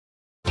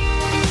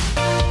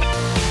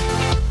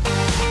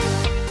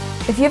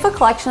If you have a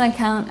collection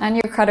account on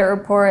your credit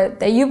report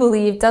that you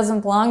believe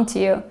doesn't belong to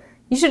you,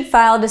 you should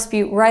file a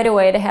dispute right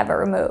away to have it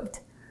removed.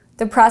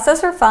 The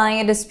process for filing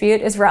a dispute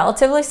is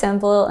relatively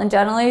simple and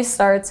generally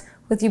starts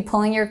with you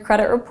pulling your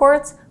credit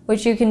reports,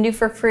 which you can do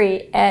for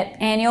free at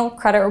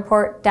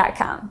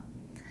annualcreditreport.com.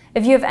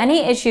 If you have any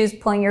issues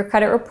pulling your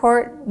credit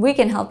report, we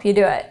can help you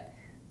do it.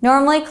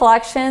 Normally,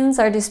 collections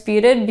are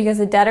disputed because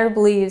the debtor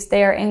believes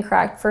they are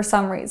incorrect for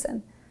some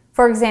reason.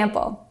 For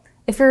example,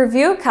 if you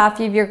review a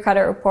copy of your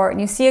credit report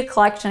and you see a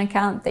collection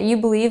account that you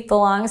believe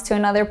belongs to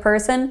another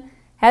person,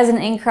 has an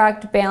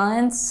incorrect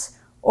balance,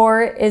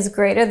 or is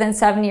greater than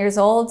 7 years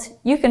old,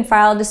 you can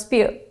file a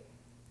dispute.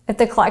 If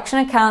the collection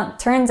account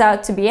turns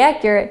out to be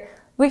accurate,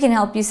 we can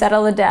help you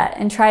settle the debt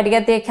and try to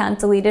get the account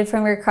deleted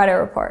from your credit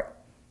report.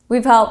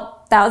 We've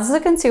helped thousands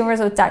of consumers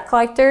with debt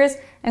collectors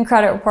and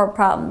credit report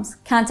problems.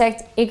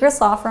 Contact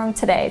Agruss Law Firm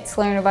today to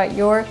learn about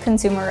your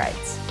consumer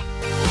rights.